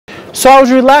So I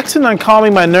was relaxing and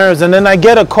calming my nerves, and then I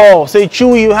get a call, say,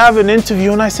 Chuey, you have an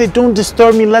interview. And I say, don't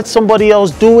disturb me, let somebody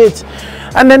else do it.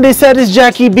 And then they said, it's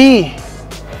Chukie B.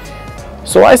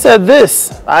 So I said,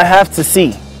 this, I have to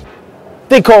see.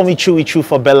 They call me Chuey Chu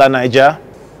for BBNaija Naija.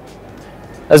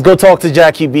 Let's go talk to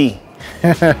Chukie B.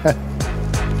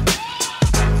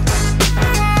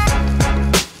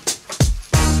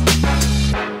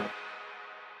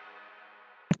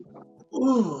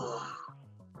 Ooh.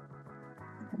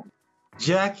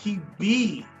 Chukie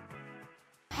B.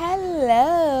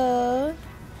 Hello.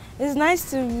 It's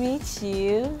nice to meet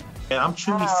you. Yeah, I'm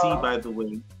Chuey C, by the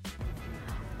way.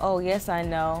 Oh, yes, I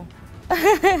know.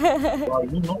 Wow,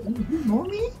 you know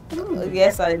me?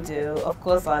 Yes, I do. Of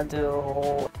course, I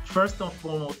do. First and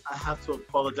foremost, I have to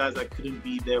apologize. I couldn't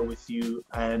be there with you,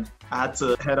 and I had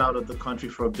to head out of the country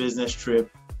for a business trip.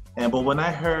 But when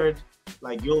I heard,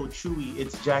 like, yo, Chuey,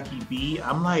 it's Chukie B,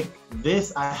 I'm like,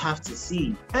 this I have to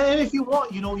see. And if you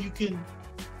want, you know, you can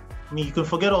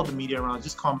forget all the media around.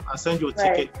 Just come. I'll send you a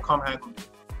ticket. Come hang.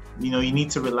 You know, you need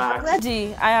to relax. I'm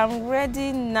ready. I am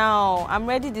ready now. I'm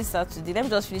ready this Saturday. Let me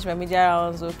just finish my media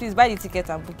rounds. So please buy the ticket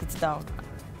and book it down.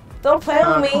 Don't play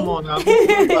with me. Come on now.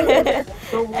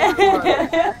 Don't worry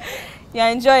about it. You're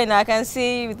enjoying it. I can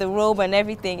see you with the robe and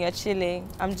everything. You're chilling.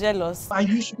 I'm jealous.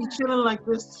 You should be chilling like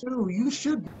this too. You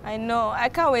should. I know. I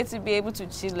can't wait to be able to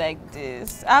chill like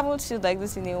this. I haven't chilled like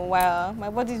this in a while. My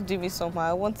body's doing me somehow.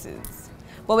 I want it.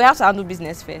 But we have to handle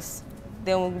business first.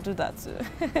 Then we'll do that too.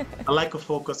 I like a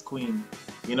focus queen,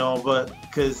 you know, but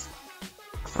because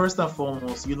first and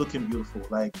foremost, you're looking beautiful.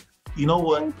 Like, you know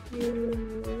what? Thank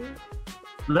you.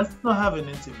 Let's not have an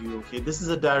interview, okay? This is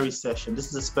a diary session. This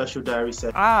is a special diary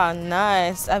session. Ah,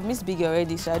 nice. I've missed Biggie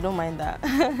already, so I don't mind that.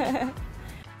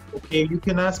 Okay, you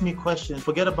can ask me questions.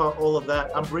 Forget about all of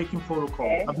that. I'm breaking protocol.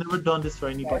 Okay. I've never done this for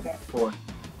anybody before.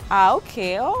 Ah,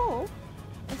 okay. Oh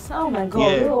my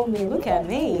God, Yeah. Look at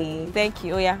me. Thank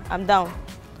you. Oh yeah, I'm down.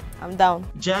 I'm down.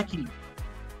 Chukie,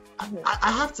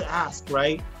 I have to ask,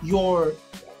 right? You're,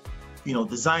 you know,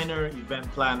 designer, event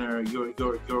planner, you're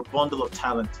a bundle of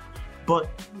talent. But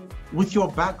with your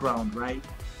background, right?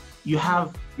 You're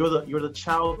the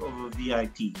child of a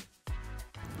VIP,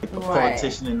 like a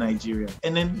politician in Nigeria.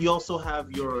 And then you also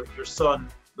have your son,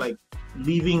 like,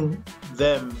 leaving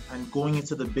them and going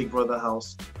into the Big Brother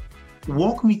house.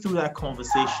 Walk me through that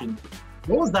conversation.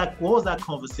 What was that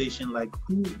conversation like?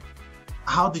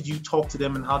 How did you talk to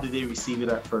them, and how did they receive it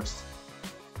at first?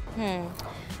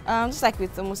 Just like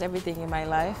with almost everything in my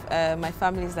life, my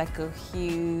family is like a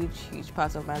huge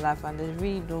part of my life, and there's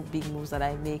really no big moves that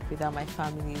I make without my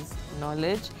family's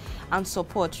knowledge and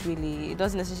support. Really, it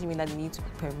doesn't necessarily mean that they need to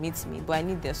permit me, but I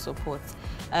need their support.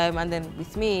 And then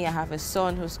with me, I have a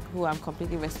son who I'm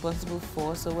completely responsible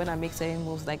for. So when I make certain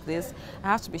moves like this, I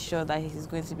have to be sure that he's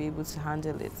going to be able to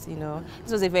handle it. You know,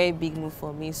 this was a very big move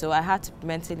for me, so I had to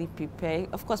mentally prepare.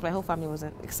 Of course, my whole family was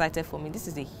excited for me. This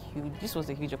was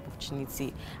a huge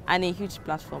opportunity and a huge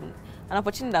platform, an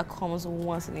opportunity that comes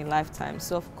once in a lifetime.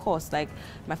 So of course, like,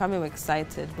 my family were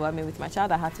excited, but I mean, with my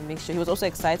child, I had to make sure he was also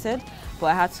excited, but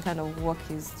I had to kind of work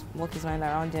his mind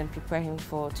around it and prepare him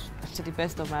to the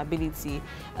best of my ability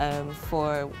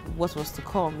for what was to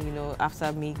come, you know,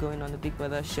 after me going on the Big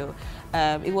Brother show.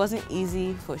 It wasn't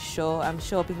easy for sure. I'm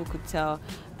sure people could tell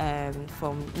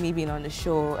from me being on the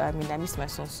show. I mean, I miss my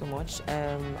son so much.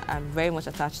 I'm very much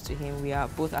attached to him. We are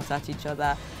both attached to each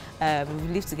other.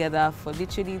 We've lived together for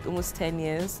literally almost 10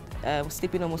 years,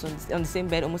 sleeping almost on the same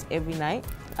bed almost every night.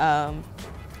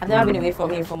 I've never been away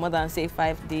from him for more than, say,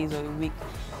 5 days or a week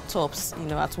tops, you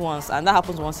know, at once, and that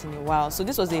happens once in a while. So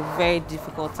this was a very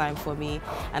difficult time for me,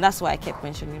 and that's why I kept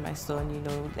mentioning my son, you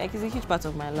know, like, he's a huge part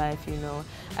of my life, you know.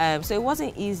 So it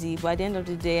wasn't easy, but at the end of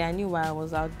the day, I knew why I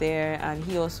was out there, and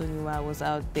he also knew why I was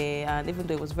out there, and even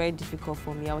though it was very difficult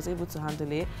for me, I was able to handle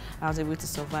it. I was able to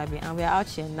survive it, and we're out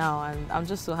here now, and I'm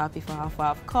just so happy for how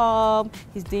far I've come.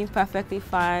 He's doing perfectly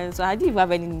fine, so I didn't even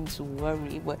have anything to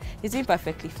worry, but he's doing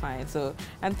perfectly fine, so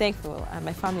I'm thankful, and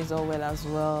my family is all well as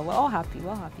well. We're all happy.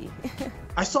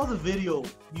 I saw the video,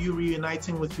 you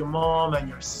reuniting with your mom and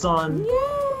your son.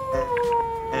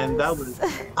 Yes. And that was,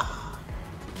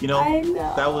 you know,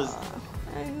 that was,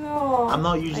 I know. I'm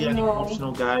not usually an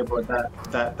emotional guy, but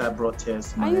that brought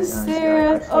tears to my eyes. Are you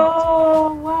serious?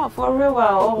 Oh, wow, for real?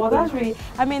 Wow. Oh, that's really,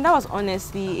 I mean, that was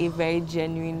honestly a very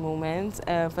genuine moment.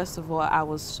 First of all, I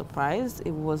was surprised.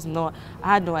 It was not,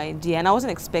 I had no idea, and I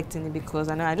wasn't expecting it, because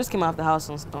I know I just came out of the house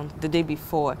on the day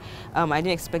before. I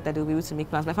didn't expect that they would be able to make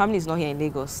plans. My family is not here in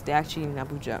Lagos. They're actually in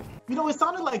Abuja. You know, it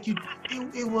sounded like it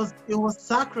was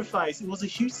sacrifice. It was a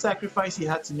huge sacrifice you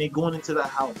had to make going into that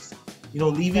house. You know,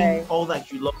 leaving all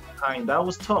that you love behind. That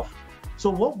was tough. So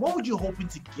what would you hoping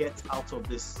to get out of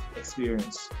this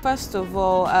experience? First of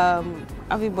all,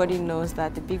 everybody knows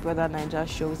that the Big Brother Naija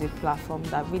show is a platform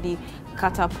that really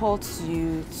catapults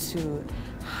you to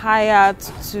higher,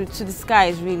 to the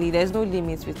skies, really. There's no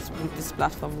limit with this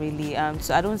platform, really.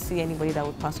 So I don't see anybody that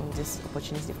would pass on this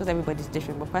opportunity because everybody's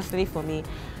different. But personally for me,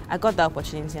 I got that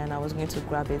opportunity and I was going to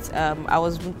grab it. I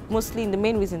was mostly, the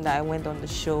main reason that I went on the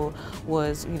show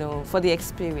was, you know, for the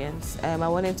experience. I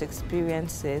wanted to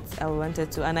experience it. I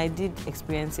wanted to, and I did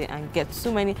experience it and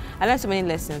I learned so many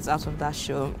lessons out of that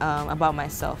show about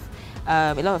myself.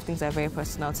 A lot of things are very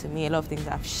personal to me, a lot of things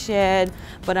I've shared,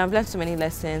 but I've learned so many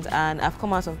lessons and I've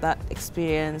come out of that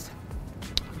experience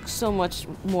so much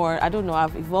more. I don't know,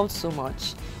 I've evolved so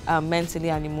much mentally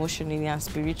and emotionally and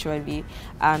spiritually,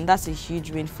 and that's a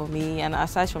huge win for me. And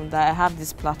aside from that, I have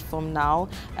this platform now.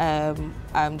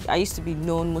 I used to be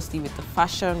known mostly with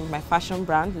my fashion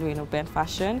brand, Ben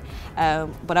Fashion,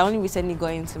 but I only recently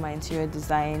got into my interior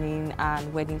designing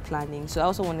and wedding planning. So I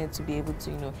also wanted to be able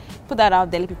to, you know, put that out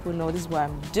there, let people know this is what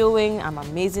I'm doing. I'm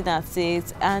amazing at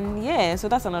it, and yeah, so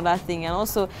that's another thing. And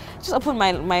also just open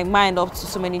my mind up to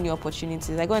so many new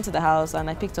opportunities. I go into the house and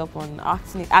I picked up on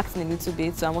acting a little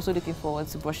bit, so I'm also looking forward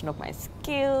to brushing up my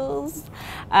skills,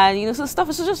 and you know, so stuff.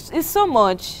 It's so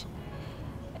much.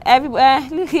 Everywhere,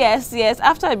 yes.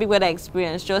 After a Big Brother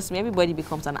experience, trust me, everybody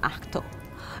becomes an actor.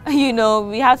 You know,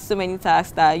 we had so many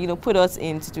tasks that, you know, put us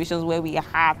in situations where we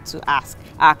had to act.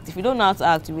 If you don't know how to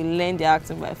act, you will learn the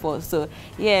acting by force. So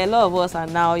yeah, a lot of us are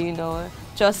now, you know,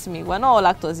 trust me, we're not all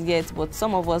actors yet, but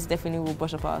some of us definitely will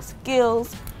brush up our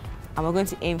skills, and we're going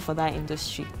to aim for that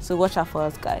industry. So watch out for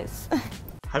us, guys.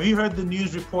 Have you heard the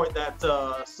news report that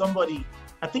somebody,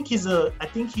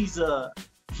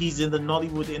 he's in the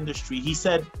Nollywood industry. He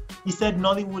said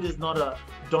Nollywood is not a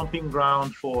dumping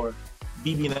ground for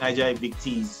BBNaija Big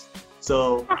T's.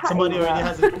 So somebody already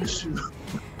has an issue.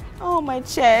 Oh, my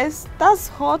chest. That's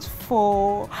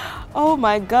hurtful. Oh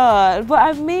my God. But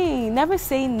I mean, never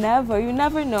say never. You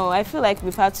never know. I feel like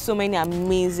we've had so many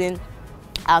amazing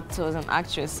actors and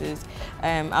actresses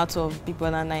out of Big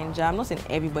Brother Naija. I'm not saying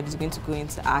everybody's going to go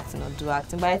into acting or do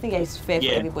acting, but I think it's fair for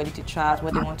everybody to try out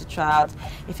what they want to try out.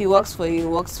 If it works for you,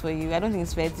 it works for you. I don't think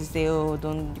it's fair to say, oh,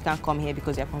 you can't come here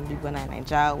because you're from Big Brother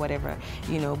Naija or whatever,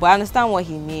 you know. But I understand what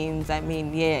he means. I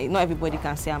mean, yeah, not everybody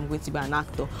can say I'm going to be an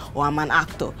actor or I'm an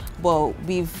actor, but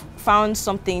we've found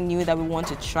something new that we want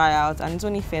to try out, and it's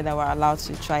only fair that we're allowed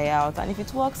to try out. And if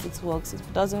it works, it works. If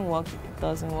it doesn't work, it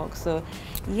doesn't work. So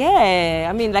yeah,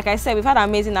 I mean, like I said, we've had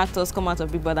amazing actors come out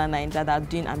of Big Brother Naija that are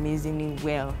doing amazingly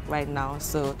well right now.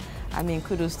 So I mean,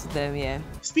 kudos to them. Yeah.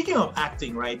 Speaking of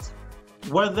acting, right?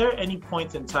 Were there any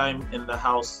point in time in the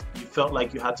house you felt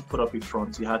like you had to put up your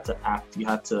front, you had to act, you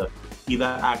had to either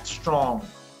act strong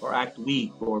or act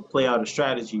weak or play out a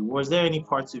strategy? Was there any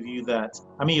parts of you that,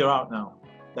 I mean, you're out now,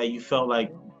 that you felt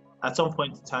like at some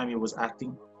point in time it was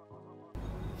acting?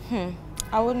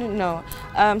 I wouldn't know.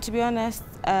 To be honest,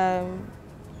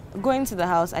 going to the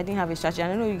house, I didn't have a strategy.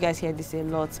 And I know you guys hear this a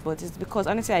lot, but it's because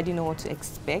honestly I didn't know what to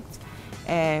expect.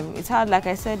 It's hard, like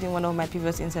I said in one of my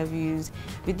previous interviews,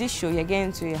 with this show, you're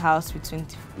getting to a house with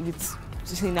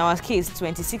in our case,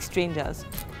 26 strangers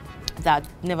that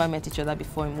never met each other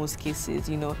before in most cases,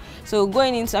 you know. So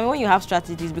going into, I mean, when you have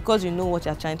strategies, because you know what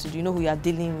you're trying to do, you know who you're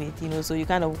dealing with, you know, so you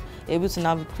kind of able to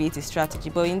now create a strategy.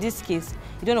 But in this case,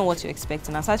 you don't know what you're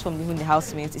expecting. Aside from even the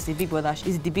housemates, it's the Big Brother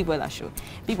show.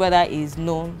 Big Brother is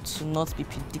known to not be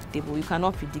predictable. You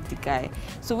cannot predict the guy.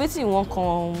 So waiting won't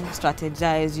come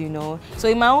strategize, you know. So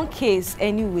in my own case,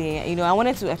 anyway, you know, I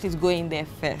wanted to at least go in there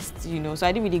first, you know. So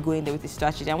I didn't really go in there with a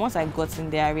strategy. And once I got in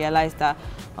there, I realized that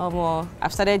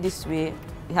I've started this way,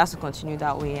 it has to continue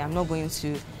that way. I'm not going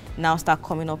to now start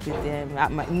coming up with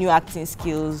my new acting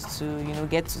skills to, you know,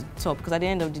 get to the top, because at the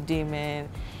end of the day, man,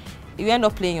 you end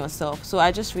up playing yourself. So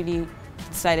I just really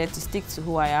decided to stick to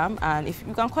who I am, and if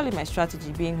you can call it my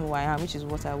strategy, being who I am, which is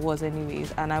what I was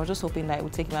anyways, and I was just hoping that it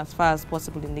would take me as far as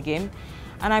possible in the game.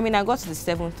 And I mean, I got to the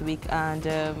 7th week, and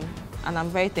I'm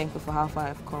very thankful for how far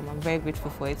I've come. I'm very grateful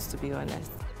for it, to be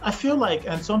honest. I feel like,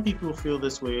 and some people feel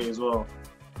this way as well,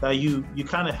 that you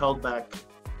kind of held back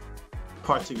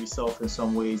parts of yourself in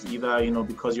some ways, either, you know,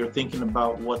 because you're thinking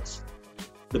about what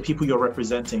the people you're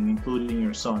representing, including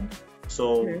your son.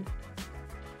 So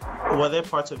were there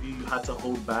parts of you had to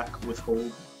hold back,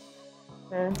 withhold?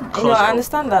 You know, I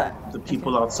understand that. The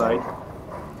people outside?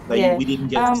 that we didn't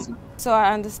get to see? So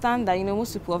I understand that, you know,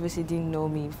 most people obviously didn't know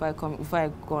me before I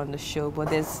go on the show,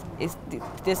 but there's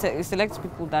select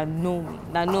people that know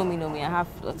me. I have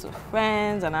lots of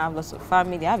friends and I have lots of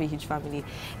family. I have a huge family.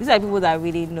 These are people that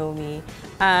really know me,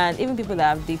 and even people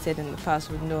that I've dated in the past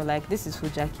would know, like, this is who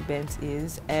Chukie Bent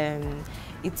is.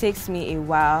 It takes me a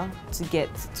while to get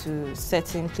to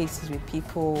certain places with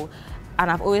people, and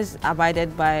I've always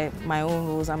abided by my own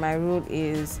rules, and my rule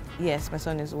is, yes, my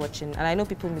son is watching. And I know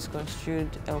people misconstrued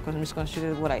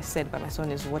what I said, but my son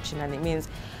is watching, and it means,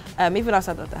 even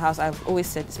outside of the house, I've always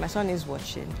said this, my son is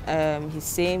watching. He's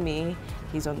seeing me,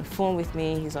 he's on the phone with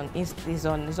me, he's on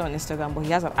Instagram, but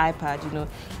he has an iPad, you know.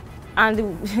 And the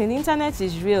internet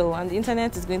is real, and the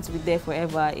internet is going to be there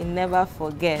forever. It never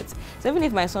forgets. So even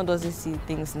if my son doesn't see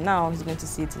things now, he's going to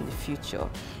see it in the future.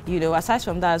 You know, aside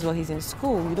from that as well, he's in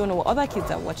school. You don't know what other kids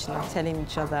are watching and telling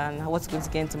each other and what's going to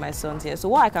get into my son's ear. So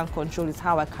what I can control is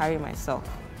how I carry myself,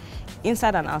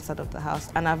 inside and outside of the house.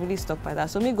 And I've really stuck by that.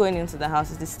 So me going into the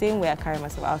house is the same way I carry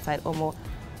myself outside. Omo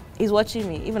is watching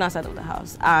me, even outside of the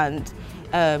house. And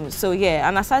so yeah,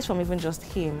 and aside from even just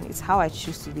him, it's how I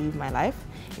choose to live my life.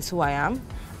 It's who I am,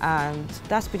 and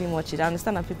that's pretty much it. I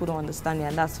understand that people don't understand it,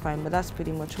 and that's fine, but that's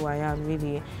pretty much who I am,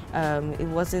 really. It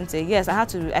wasn't yes, I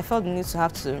felt the need to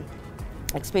have to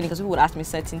explain it, because people would ask me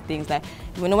certain things, like,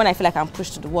 you know, when I feel like I'm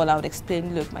pushed to the wall, I would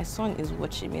explain, look, my son is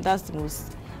watching me. That's the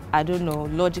most, I don't know,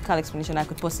 logical explanation I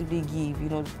could possibly give, you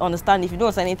know. Understand, if you don't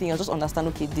understand anything else, just understand,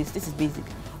 okay, this is basic.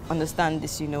 Understand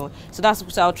this, you know. So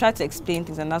I'll try to explain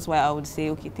things, and that's why I would say,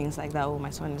 okay, things like that, oh, my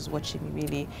son is watching me,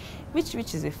 really, which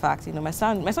is a fact, you know. My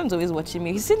son's always watching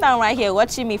me. He's sitting down right here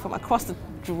watching me from across the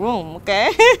room,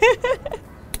 okay?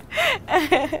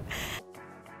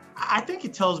 I think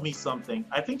it tells me something.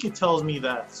 I think it tells me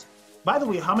that, by the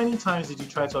way, how many times did you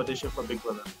try to audition for Big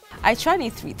Brother? I tried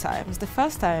it 3 times. The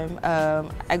first time,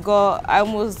 I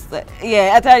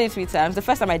tried it 3 times. The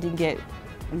first time I didn't get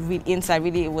inside,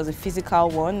 really, it was a physical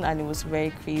one, and it was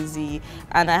very crazy.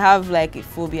 And I have like a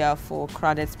phobia for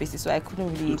crowded spaces, so I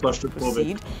couldn't really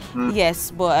proceed.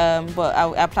 Yes, but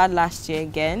I applied last year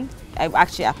again. I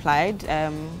actually applied.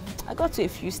 I got to a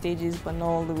few stages, but not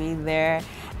all the way there.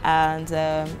 And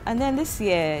then this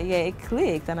year, yeah, it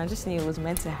clicked, and I just knew it was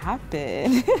meant to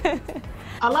happen.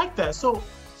 I like that. So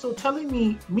telling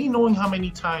me knowing how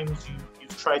many times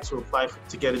you've tried to apply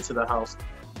to get into the house,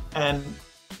 and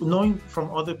knowing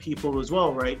from other people as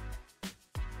well, right,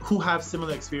 who have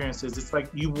similar experiences, it's like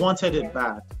you wanted it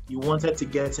bad. You wanted to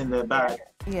get in there bad.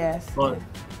 Yes. But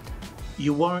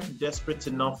you weren't desperate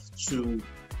enough to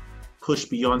push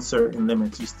beyond certain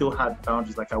limits. You still had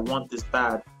boundaries, like, I want this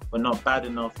bad, but not bad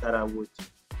enough that I would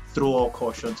throw all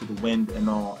caution to the wind and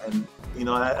all. And you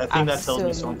know, I think that tells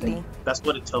me something. That's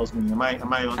what it tells me. Am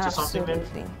I onto something then?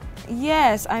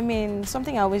 Yes, I mean,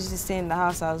 something I always just say in the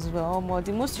house as well,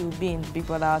 the most you'll be in the Big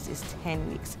Brother house is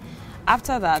 10 weeks.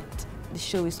 After that, the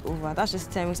show is over. That's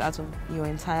just 10 weeks out of your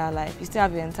entire life. You still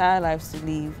have your entire life to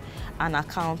live and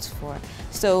account for.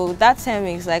 So that 10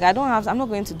 weeks, like, I'm not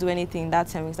going to do anything that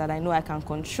 10 weeks that I know I can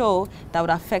control that would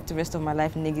affect the rest of my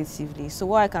life negatively. So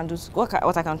what I can do,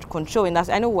 what I can control in that,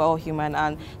 I know we're all human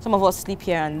and some of us sleep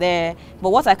here and there,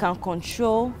 but what I can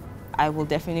control, I will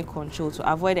definitely control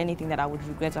to avoid anything that I would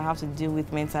regret or have to deal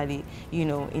with mentally, you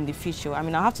know, in the future. I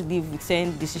mean, I'll have to live with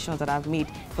certain decisions that I've made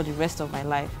for the rest of my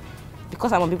life.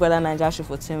 Because I'm on Big Brother Naija show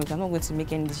for 10 weeks, I'm not going to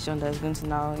make any decision that is going to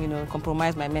now, you know,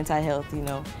 compromise my mental health, you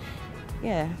know.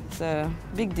 Yeah, so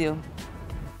big deal.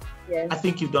 Yeah. I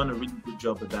think you've done a really good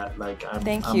job of that. Like,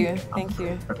 thank you. Thank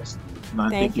you.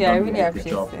 I really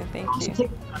appreciate it. Thank you.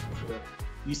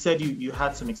 You said you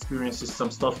had some experiences,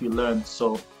 some stuff you learned.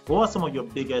 So what are some of your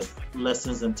biggest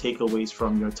lessons and takeaways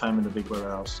from your time in the Big Brother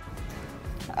house?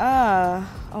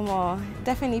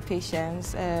 Definitely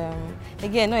patience.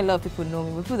 Again, not a lot of people know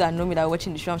me, but people that know me that are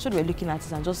watching the show, I'm sure they're looking at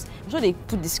it and I'm sure they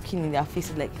put the skin in their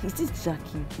faces like, is this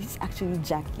Chukie? Is this actually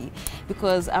Chukie?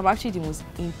 Because I'm actually the most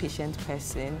impatient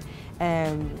person.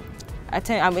 I'm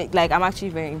actually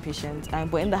very impatient.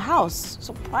 But in the house,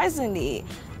 surprisingly,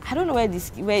 I don't know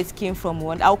where it came from.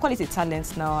 I'll call it a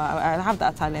talent now. I have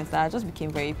that talent that I just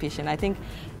became very patient. I think,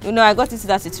 you know, I got into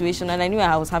that situation and I knew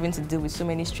I was having to deal with so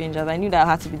many strangers. I knew that I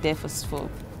had to be there for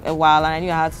a while, and I knew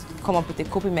I had to come up with a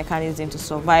coping mechanism to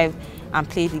survive and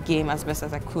play the game as best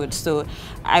as I could. So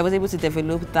I was able to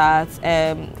develop that.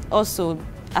 Also,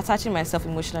 attaching myself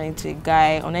emotionally to a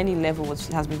guy on any level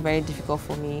has been very difficult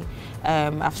for me.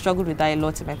 I've struggled with that a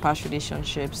lot in my past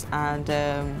relationships, and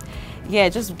yeah,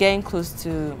 just getting close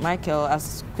to Michael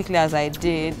as quickly as I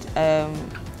did,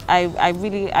 I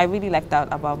really like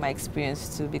that about my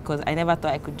experience too, because I never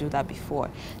thought I could do that before.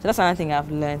 So that's another thing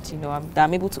I've learned, you know, that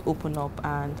I'm able to open up,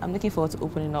 and I'm looking forward to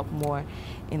opening up more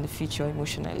in the future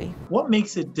emotionally. What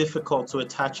makes it difficult to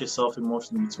attach yourself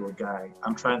emotionally to a guy?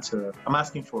 I'm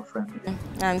asking for a friend.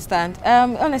 I understand.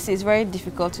 Honestly, it's very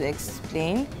difficult to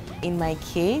explain. In my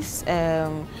case,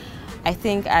 I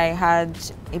think I had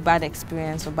a bad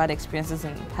experience or bad experiences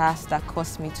in the past that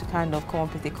caused me to kind of come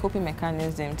up with a coping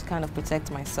mechanism to kind of protect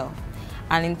myself.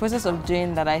 And in the process of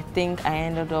doing that, I think I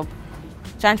ended up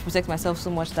trying to protect myself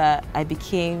so much that I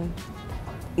became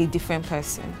a different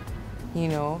person. You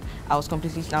know, I was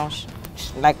completely now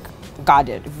like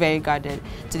guarded, very guarded,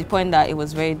 to the point that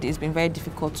it's been very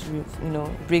difficult to, you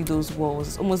know, break those walls.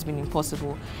 It's almost been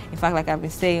impossible. In fact, like I've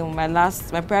been saying,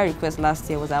 my prayer request last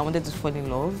year was I wanted to fall in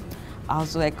love. I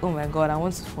was like, oh my God, I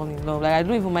want to fall in love. Like, I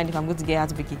don't even mind if I'm going to get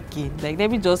heartbreak again. Like,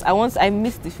 I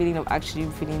miss the feeling of actually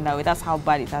feeling that way. That's how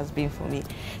bad it has been for me.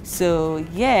 So,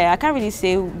 yeah, I can't really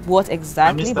say what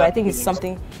exactly, but I think it's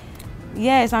something.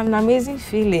 Yeah, it's an amazing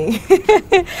feeling.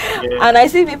 Yeah. And I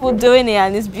see people doing it,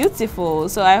 and it's beautiful.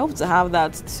 So I hope to have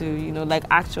that too, you know, like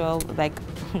actual, like,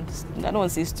 I don't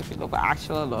want to say stupid love, but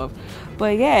actual love.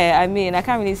 But yeah, I mean, I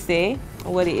can't really say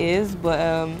what it is, but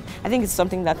I think it's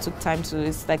something that took time to,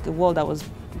 it's like a wall that was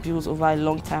built over a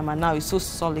long time, and now it's so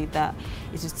solid that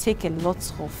it will take a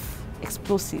lot of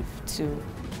explosive to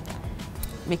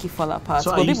make it fall apart.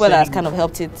 So Big Brother has kind of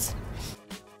helped it.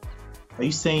 Are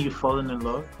you saying you've fallen in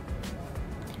love?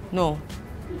 No.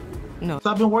 No.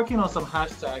 So I've been working on some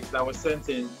hashtags that were sent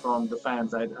in from the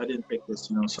fans. I didn't pick this,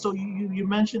 you know. So you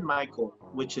mentioned Michael,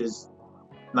 which is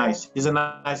nice. He's a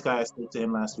nice guy. I spoke to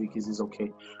him last week. He's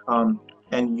okay.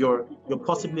 And you're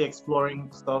possibly exploring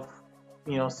stuff,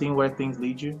 you know, seeing where things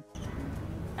lead you.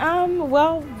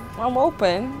 Well, I'm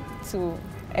open to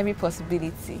every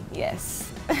possibility. Yes.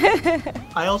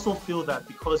 I also feel that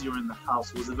because you're in the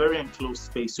house, it was a very enclosed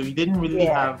space, so you didn't really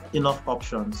have enough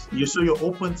options. You're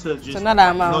open to just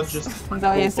not just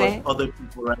other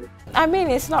people, right? I mean,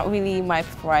 it's not really my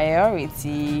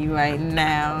priority right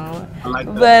now. I like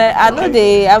that. But I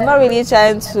know I'm not really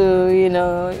trying to, you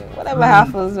know, whatever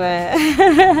happens,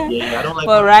 man. Yeah, I don't like.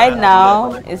 But right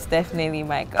now, it's definitely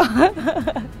Michael.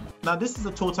 Now, this is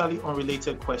a totally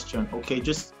unrelated question. Okay,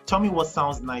 just tell me what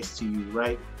sounds nice to you,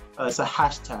 right? It's a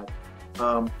hashtag.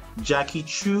 Jackie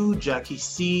Chu, Jackie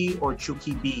C, or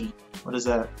Chukie B. What is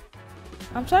that?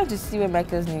 I'm trying to see where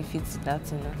Michael's name fits in that,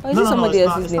 you know. Or is it somebody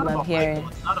else's name I'm hearing?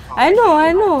 I know.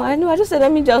 I just said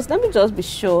let me just be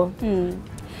sure.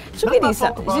 Chukie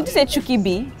B. Did you say Chukie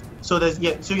B? So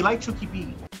so you like Chukie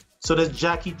B. So there's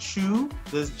Jackie Chu,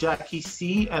 there's Jackie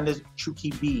C, and there's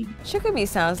Chukie B. Chukie B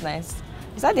sounds nice.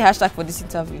 Is that the hashtag for this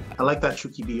interview? I like that,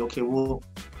 Chukie B. Okay, we'll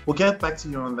get back to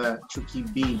you on that,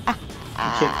 Chukie B.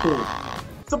 Okay, cool.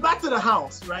 So back to the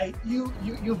house, right? You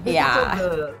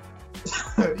visited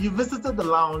you visited the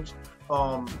lounge.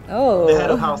 The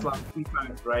head of house like 3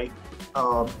 times, right?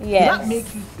 Yes. Does that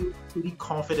make you feel pretty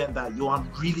confident that I'm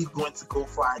really going to go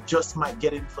for? I just might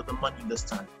get in for the money this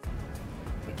time.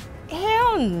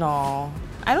 Hell no!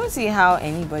 I don't see how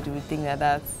anybody would think that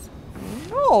that's.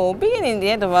 No, being in the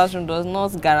head of house room does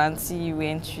not guarantee you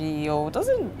entry, or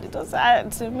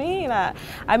to me.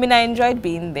 I mean, I enjoyed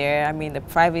being there. I mean, the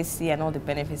privacy and all the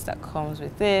benefits that comes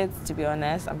with it. To be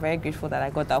honest, I'm very grateful that I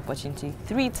got the opportunity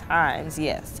 3 times.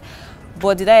 Yes,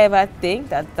 but did I ever think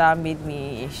that made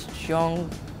me a strong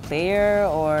player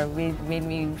or made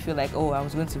me feel like, oh, I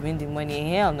was going to win the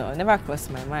money? Hell no, it never crossed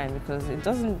my mind, because it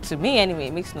doesn't, to me anyway,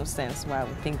 it makes no sense why I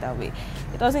would think that way.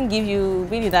 It doesn't give you,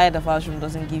 being in the head of house room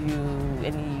doesn't give you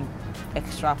any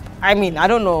extra. I mean, I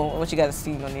don't know what you guys are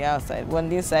seeing on the outside, but on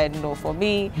the inside, no. For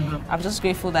me, I'm just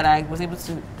grateful that I was able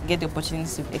to get the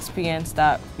opportunity to experience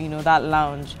that, you know, that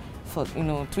lounge for, you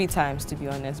know, 3 times, to be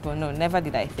honest. But no, never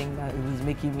did I think that it was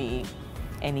making me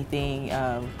anything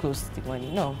close to the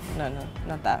money. No,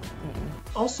 not that.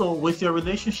 Also, with your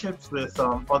relationships with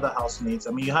other housemates, I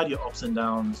mean, you had your ups and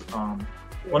downs.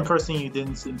 One person you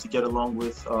didn't seem to get along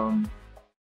with,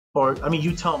 or I mean,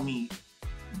 you tell me,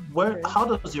 how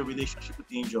does your relationship with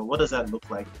Angel, what does that look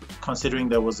like, considering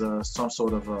there was some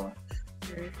sort of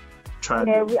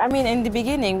tragedy? Yeah, I mean, in the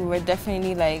beginning, we were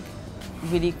definitely like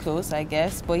really close, I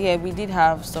guess. But yeah, we did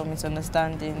have some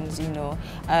misunderstandings, you know,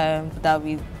 that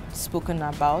we spoken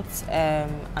about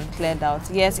and cleared out.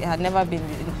 Yes, it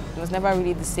was never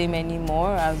really the same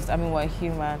anymore, as I mean, we're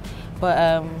human.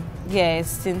 But yeah,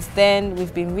 since then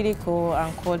we've been really cool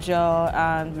and cordial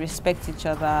and respect each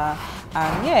other,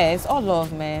 and yeah, it's all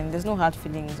love, man. There's no hard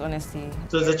feelings, honestly.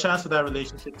 So there's a chance for that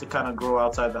relationship to kind of grow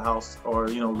outside the house, or,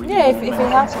 you know, really. Yeah, if it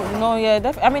happens, no,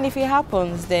 yeah, I mean, if it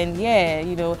happens, then yeah,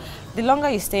 you know, the longer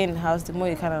you stay in the house, the more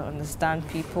you kind of understand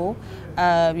people.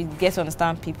 You get to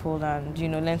understand people and, you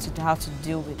know, learn how to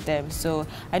deal with them. So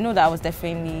I know that I was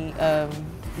definitely,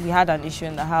 we had an issue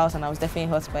in the house and I was definitely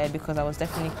hurt by it because I was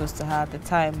definitely close to her at the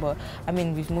time. But I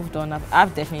mean, we've moved on.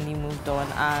 I've definitely moved on,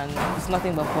 and it's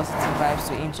nothing but positive vibes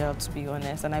to Angel, to be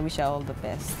honest. And I wish her all the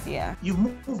best. Yeah. You've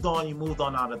moved on. You moved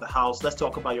on out of the house. Let's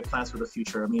talk about your plans for the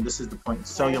future. I mean, this is the point.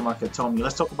 Sell your market. Tell me.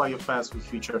 Let's talk about your plans for the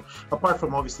future. Apart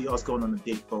from obviously us going on a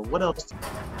date, but what else?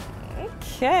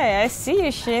 Okay, I see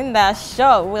you shooting that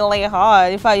shot really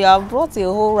hard. In fact, you have brought a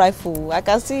whole rifle. I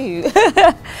can see you.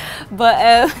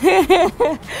 But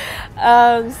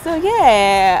so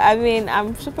yeah, I mean,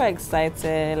 I'm super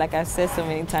excited. Like I said so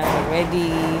many times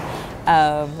already.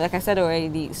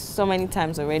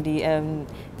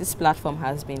 This platform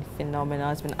has been phenomenal.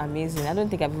 It's been amazing. I don't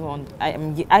think I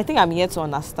think I'm yet to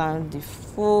understand the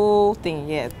full thing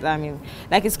yet. I mean,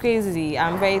 like, it's crazy.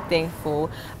 I'm very thankful,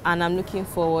 and I'm looking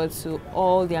forward to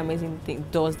all the amazing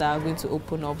doors that are going to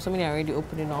open up. So many are already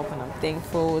opening up, and I'm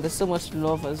thankful. There's so much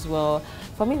love as well.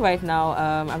 For me right now,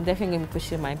 I'm definitely going to be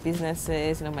pushing my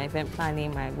businesses, you know, my event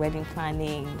planning, my wedding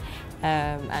planning,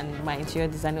 and my interior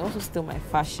design, also still my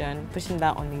fashion, pushing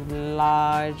that on a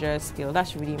larger scale.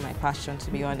 That's really my passion, to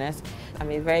be honest.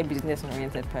 I'm a very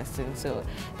business-oriented person, so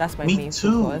that's my main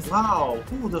focus. Wow,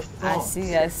 who would have thought? I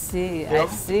see. Yeah. Yeah, I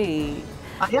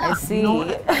see. You know,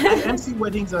 I MC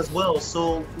weddings as well,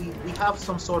 so we have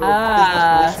some sort of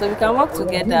business, so we can work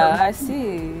together. I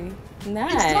see.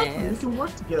 Nice. Exactly. We can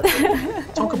work together.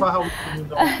 Talk about how we can, you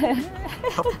know,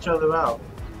 help each other out.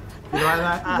 You know, and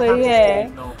I have to say,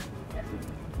 you know,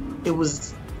 it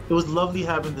was lovely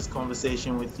having this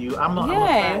conversation with you. I'm a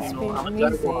fan, you know, I'm a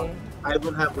Jaguar. I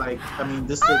even have, like, I mean,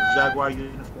 this is a Jaguar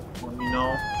uniform, you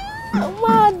know.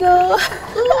 Mado.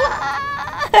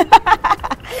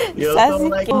 You know, so,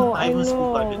 like, I even speak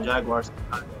like a Jaguar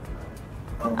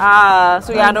sometimes.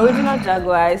 So you're an original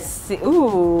Jaguar. I see.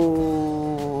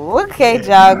 Ooh, okay,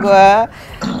 Jaguar.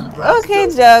 Okay,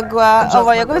 Jaguar. Oh,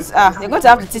 well, you're going to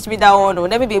have to teach me that one.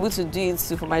 Let me be able to do it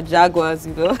too for my Jaguars,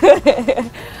 you know.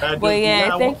 But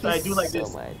yeah, thank you so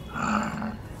much.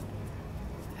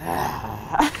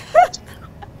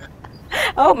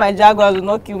 Oh, my Jaguars will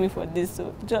not kill me for this.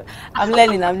 So I'm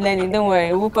learning. Don't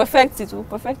worry. We'll perfect it. We'll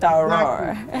perfect our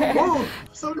roar. Whoa.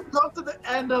 So we've come to the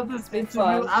end of this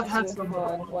interview. I've had some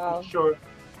fun. Wow. Sure.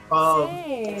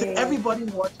 To everybody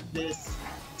watching this,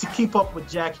 to keep up with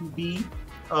Chukie B,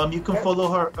 you can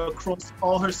follow her across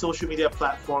all her social media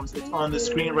platforms. It's on the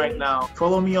screen right now.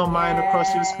 Follow me on mine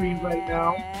across your screen right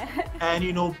now. And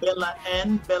you know,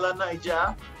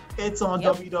 BellaNaija. It's on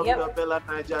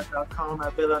www.BellaNaija.com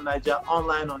and BellaNaija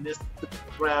online on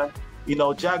Instagram. You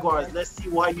know, Jaguars, let's see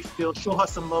how you feel. Show her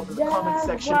some love in the comment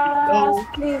section below.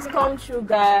 Please come true,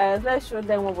 guys. Let's show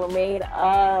them what we're made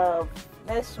of.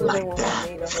 Let's show them what we're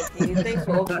made of. Okay? Thanks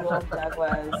for all the love,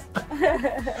 Jaguars.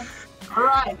 All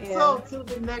right, so till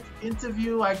the next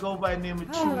interview, I go by the name of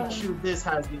Chuey Chu. This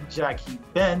has been Chukie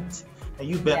Bent, and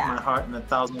you bent my heart in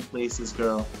 1,000 places,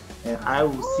 girl. And I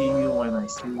will see you when I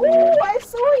see you. I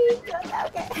saw you.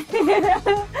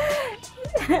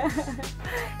 Okay.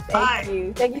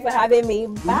 Bye. Thank you for having me.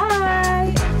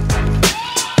 Bye.